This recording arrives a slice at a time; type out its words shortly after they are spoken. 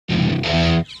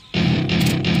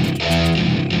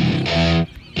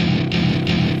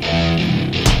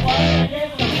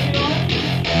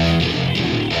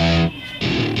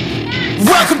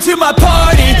to my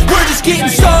party, we're just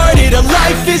getting started. A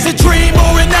life is a dream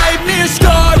or a nightmare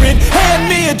scarring.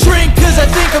 Hand me a drink cause I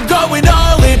think I'm going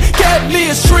all in. Get me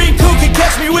a shrink who can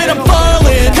catch me when I'm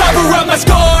falling. Cover up my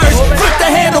scars, flip the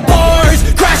handlebars,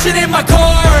 crashing in my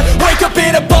car, wake up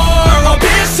in a bar. I'll be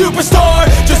a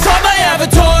superstar, just on my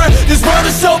avatar. This world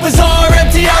is so bizarre,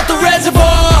 empty out the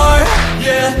reservoir.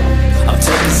 Yeah, I'm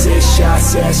taking 6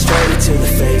 shots, yeah, straight to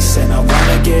the face. And I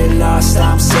wanna get lost,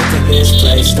 I'm sick of this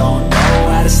place. Don't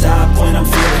know how to stop when I'm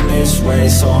feeling this way.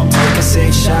 So I'm taking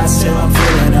 6 shots till I'm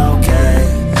feeling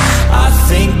okay. I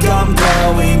think I'm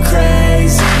going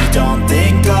crazy, don't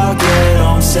think I'll get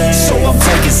home safe. So I'm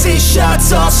taking 6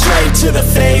 shots, all straight to the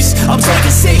face. I'm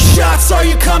taking 6 shots, are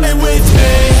you coming with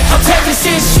me? I'm taking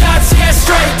 6 shots, yeah,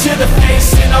 straight to the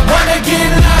face. And I wanna get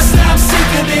lost, I'm sick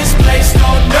of this place.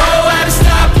 Don't know how to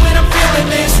stop when I'm feeling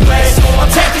this way. So I'm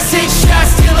taking 6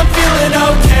 shots till I'm feeling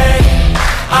okay.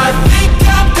 I think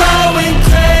I'm going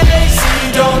crazy,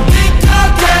 don't think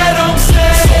I'll get home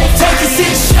safe. So I'm taking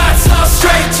 6 shots, all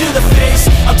straight to the face.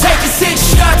 I'm taking 6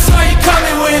 shots, are you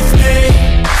coming with me?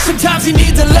 Sometimes you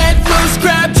need to let loose,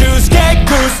 grab juice, get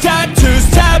goose, tattoos,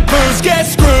 taboos, get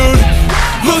screwed.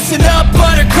 Loosen up,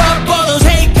 buttercup, all those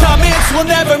hate comments will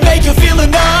never make you feel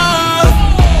enough.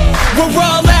 We're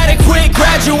all adequate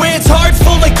graduates, hearts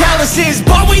full of calluses,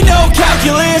 but we know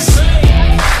calculus.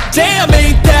 Damn,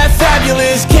 ain't that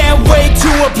fabulous? Can't wait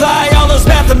to apply all those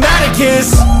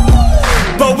mathematicus.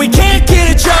 But we can't get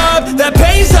a job that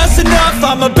pays us enough.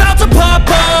 I'm about to pop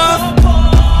off.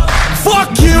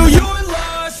 Fuck you, you're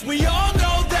lost. We all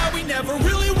know that we never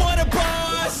really want a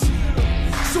boss.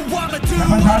 So I'ma do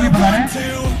what I want to,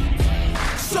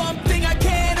 something I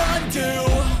can't undo.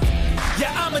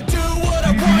 Yeah, I'ma do what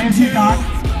I want to,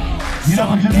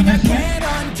 something I can't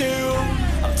undo.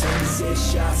 I'm taking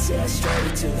 6 shots, yeah,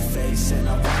 straight to the face. And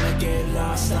I wanna get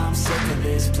lost, I'm sick of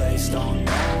this place. Don't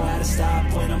know how to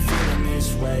stop when I'm feeling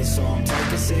this way. So I'm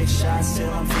taking 6 shots till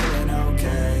I'm feeling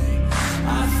okay.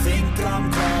 I think I'm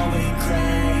going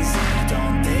crazy,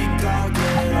 don't think I'll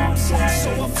get home safe. So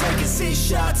I'm taking 6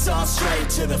 shots, all straight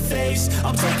to the face.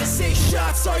 I'm taking 6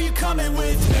 shots, are you coming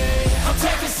with me? I'm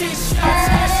taking 6 shots,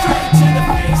 yeah, straight to the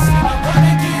face. And I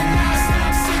wanna get lost,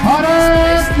 I'm sick of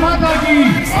this place.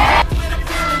 When I'm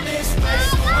feeling this way,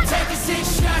 so I'm taking 6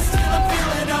 shots till I'm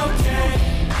feeling okay.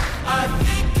 I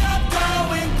think I'm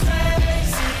going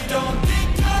crazy, don't think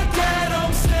I'll get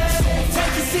home safe. So I'm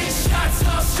taking 6 shots,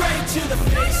 all straight to the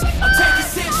face. I'm taking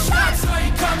 6 shots, are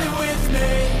you coming with me?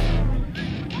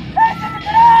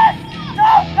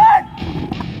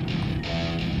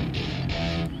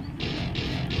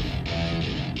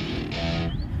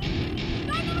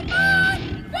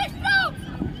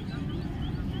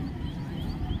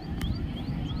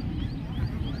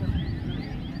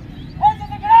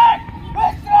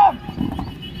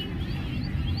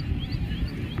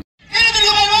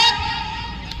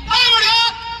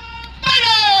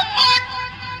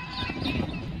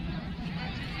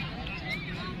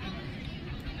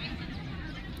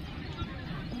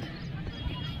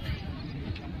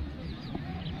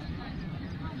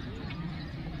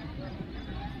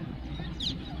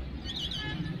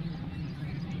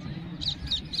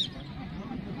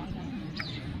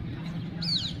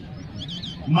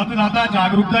 मतदाता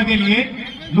जागरूकता के लिए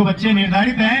जो बच्चे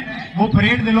निर्धारित हैं वो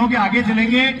parade दलों के आगे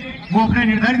चलेंगे, वो अपने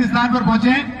निर्धारित स्थान पर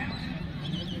पहुंचे।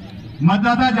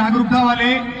 मतदाता जागरूकता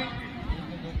वाले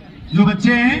जो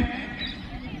बच्चे हैं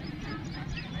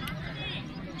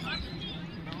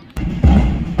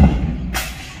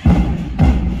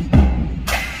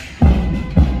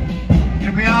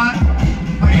कृपया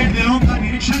परेड दलों का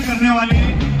निरीक्षण करने वाले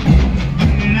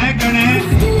निर्णायक गण हैं,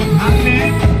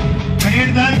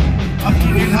 परेड दल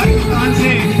अपने निर्धारित स्थान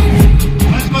से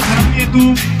ध्वज को धर्म हेतु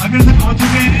अग्रसर हो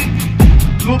चुके हैं।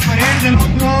 जो परेड दलों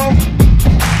को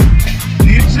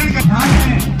निरीक्षण का ध्यान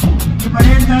है कि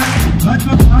परेड दल ध्वज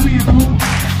को धर्म हेतु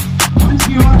मंच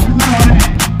की ओर अग्रसर हो रहे हैं।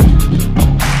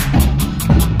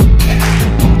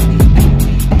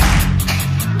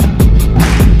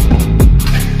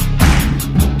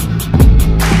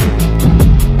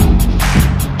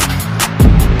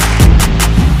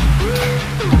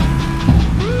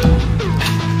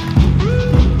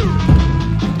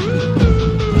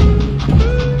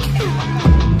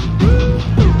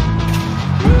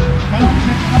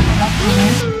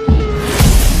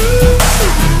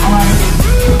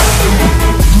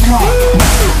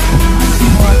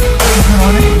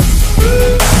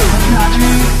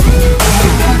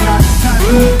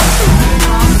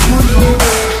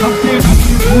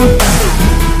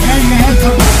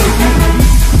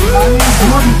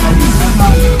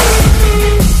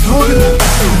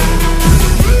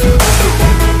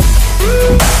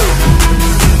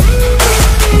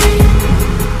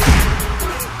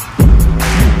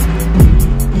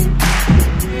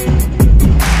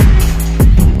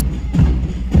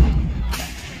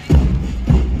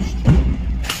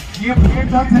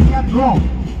 दल संख्या 2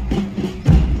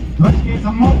 ध्वज के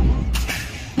सम्मुख।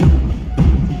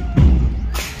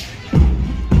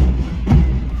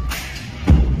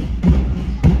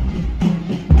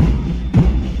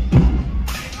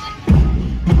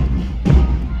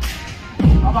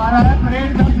 अब आ रहा है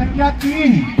परेड दल संख्या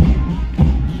 3।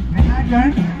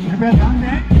 कृपया ध्यान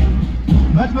दें,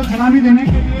 ध्वज को सलामी देने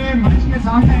के लिए मंच के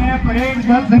सामने है परेड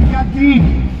दल संख्या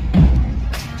 3।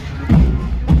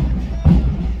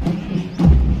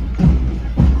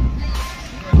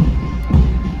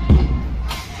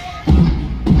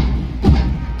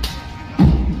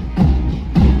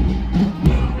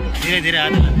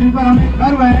 जिन पर हमें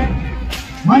गर्व है,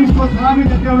 मंच को सलामी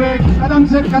देते हुए कदम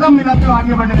से कदम मिलाते हुए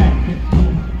आगे बढ़ रहे हैं।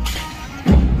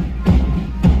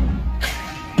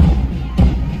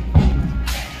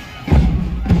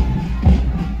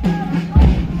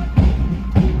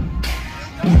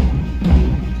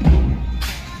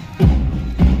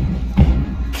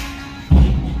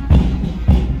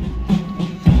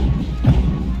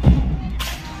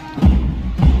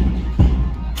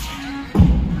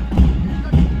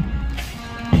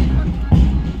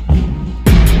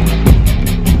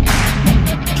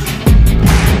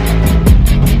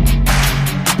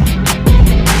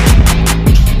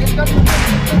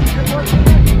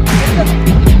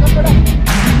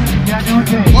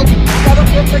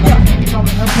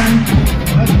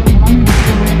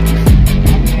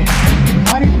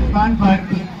 स्थान पर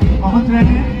पहुंच रहे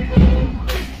हैं।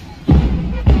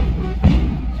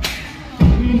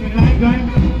 निर्णायकगण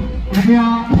कृपया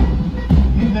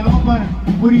इन दलों पर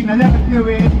पूरी नजर रखते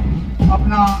हुए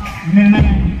अपना निर्णय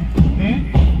लें।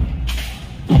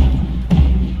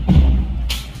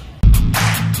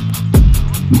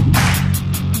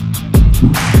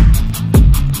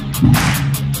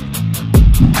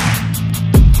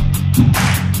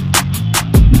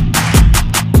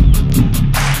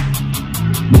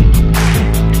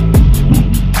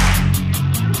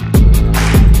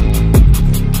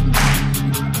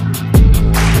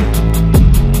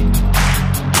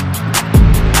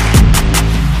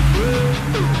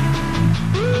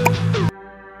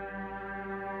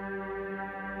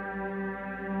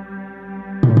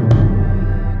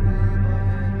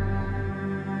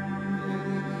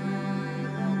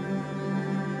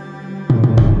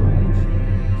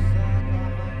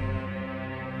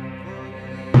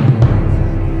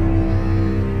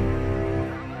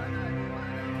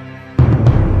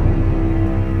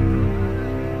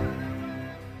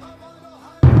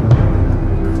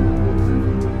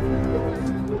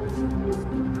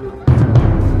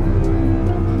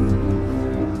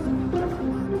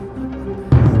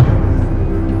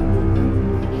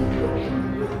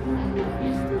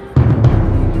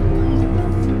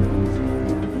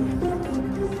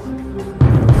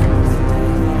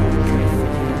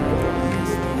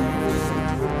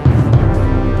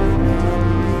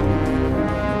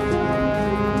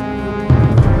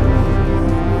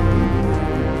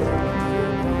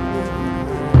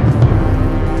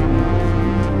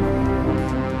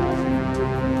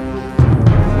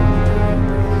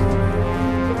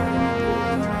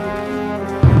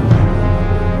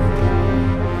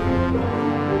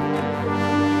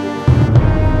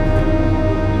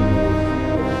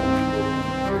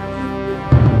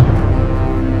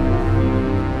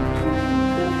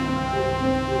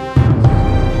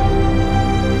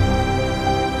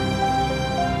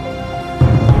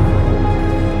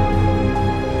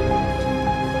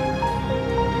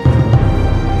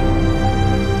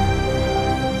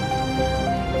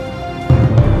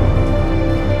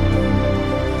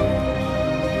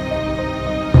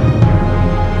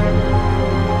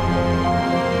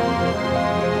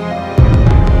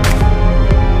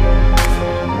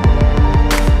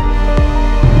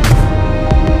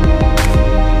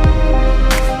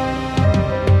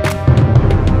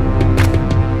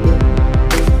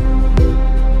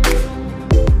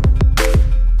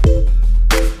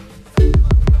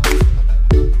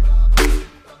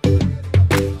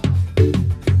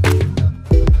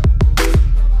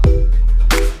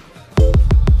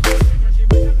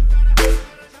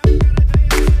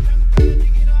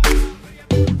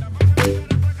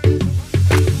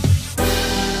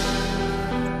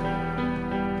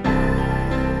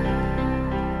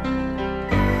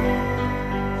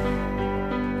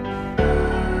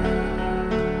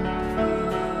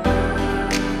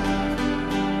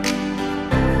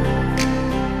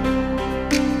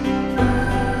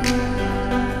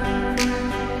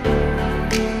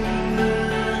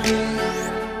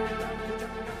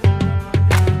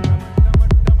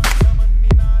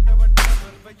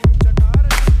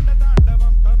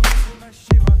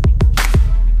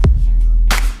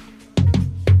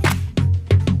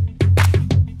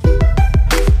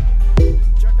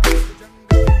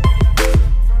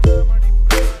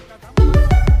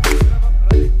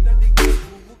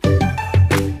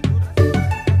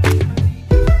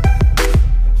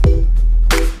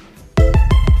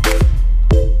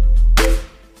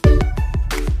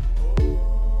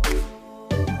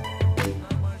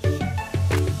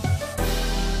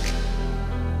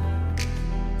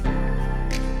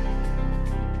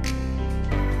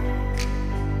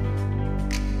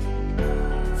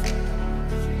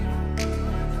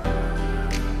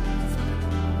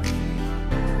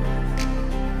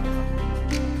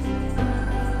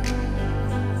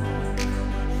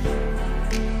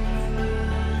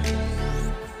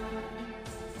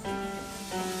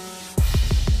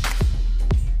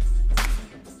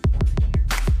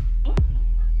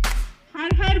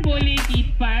 हर हर बोले गीत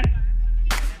पर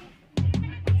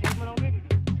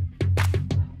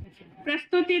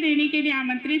प्रस्तुति देने के लिए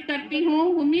आमंत्रित करती हूँ।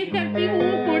 उम्मीद करती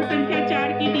हूँ कोड संख्या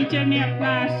 4 की टीचर ने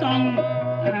अपना सॉन्ग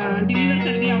डिलीवर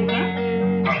कर दिया होगा।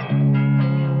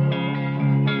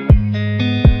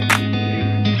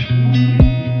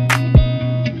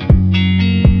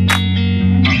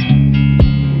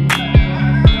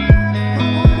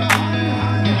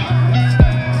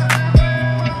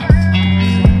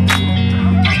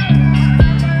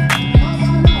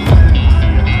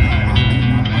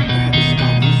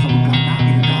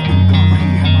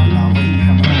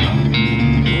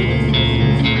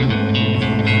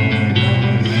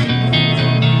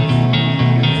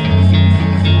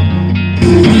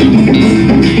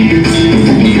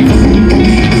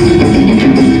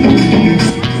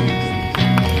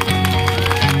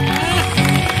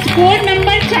 कोड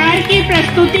नंबर 4 की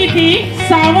प्रस्तुति थी।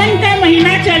 सावन का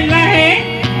महीना चल रहा है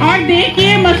और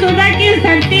देखिए मसूदा की इस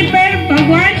धरती पर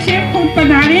भगवान शिव खुद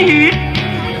पधारे हैं।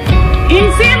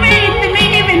 इनसे मैं इतनी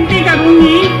ही विनती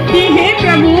करूंगी कि हे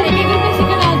प्रभु,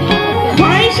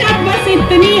 ख्वाहिश अब बस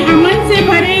इतनी, अमन से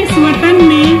भरे इस वतन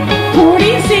में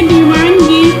थोड़ी सी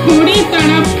दीवानगी, थोड़ी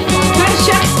तड़प हर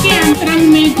शख्स के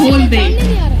अंतरंग में घोल दे।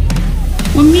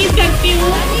 उम्मीद करती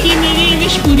हूँ कि मेरी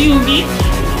विश पूरी होगी।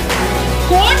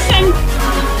 कोड संख्या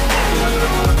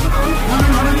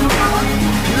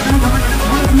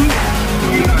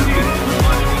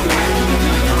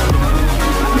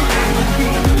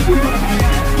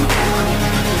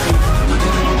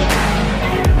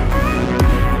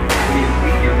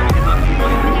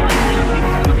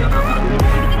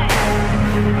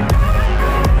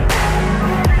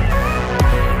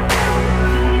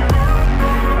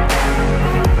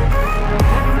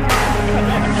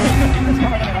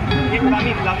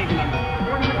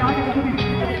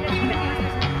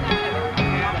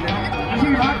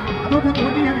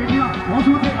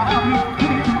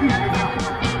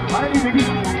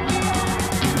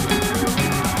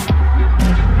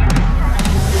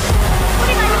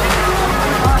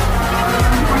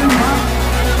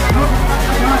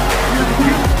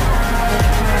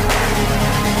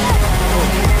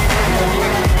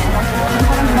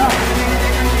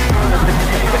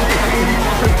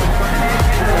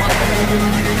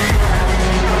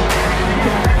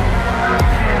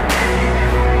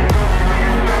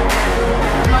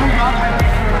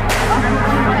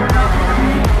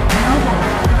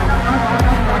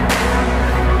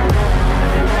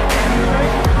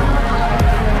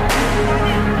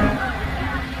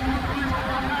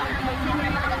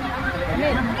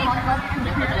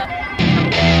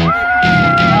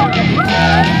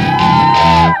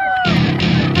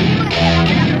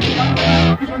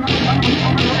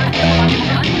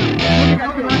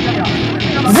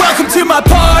to my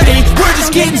party, we're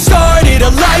just getting started.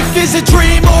 A life is a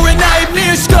dream or a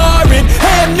nightmare scarring.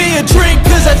 Hand me a drink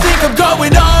cause I think I'm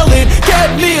going all in.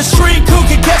 Get me a shrink who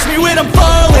can catch me when I'm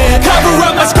falling. Cover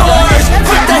up my scars,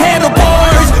 flip the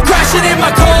handlebars, crashing in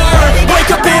my car,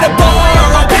 wake up in a bar.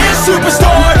 I'll be a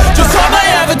superstar, just on my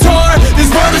avatar. This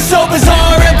world is so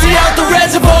bizarre, empty out the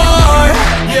reservoir.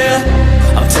 Yeah,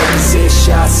 I'm taking 6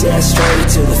 shots, yeah, straight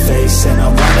to the face. And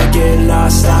I wanna get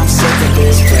lost, I'm sick of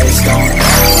this place. Don't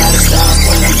know how to stop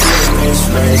when I'm feeling this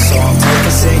way. So I'm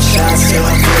taking 6 shots till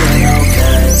I'm feeling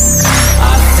okay.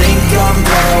 I think I'm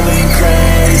going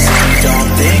crazy,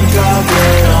 don't think I'll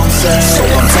get on safe. So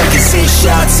I'm taking 6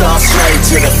 shots, all straight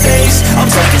to the face. I'm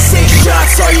taking 6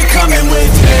 shots, are you coming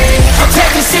with me? I'm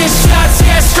taking 6 shots,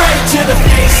 yeah, straight to the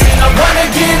face. And I wanna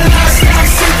get lost, I'm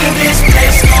sick of this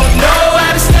place. Don't know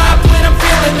how to stop when I'm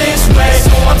feeling this way.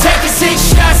 So I'm taking 6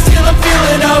 shots till I'm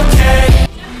feeling okay.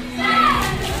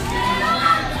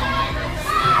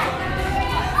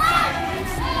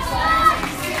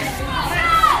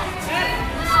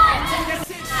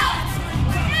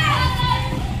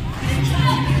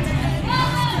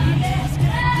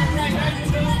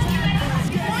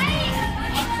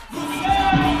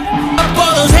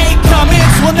 All those hate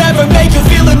comments will never make you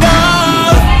feel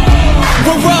enough.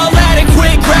 We're all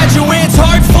adequate graduates,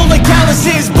 heart full of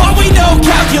calluses, but we know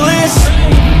calculus.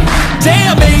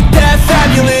 Damn, ain't that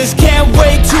fabulous? Can't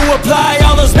wait to apply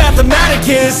all those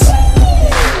mathematicus.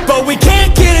 But we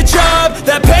can't get a job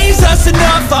that pays us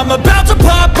enough. I'm about to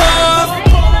pop off.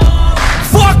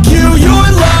 Fuck you,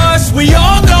 you're lost. We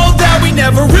all know that we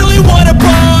never really want a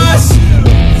boss.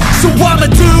 So I'ma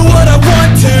do what I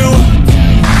want to,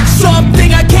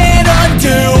 something I can't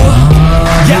undo.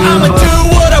 Yeah, I'ma do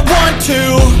what I want to,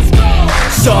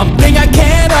 something I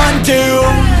can't undo.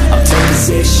 I'm taking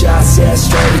 6 shots, yeah,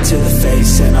 straight to the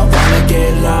face. And I wanna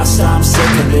get lost, I'm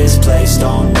sick of this place.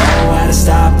 Don't know how to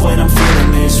stop when I'm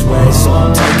feeling this way. So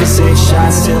I'm taking 6 shots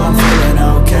still I'm feeling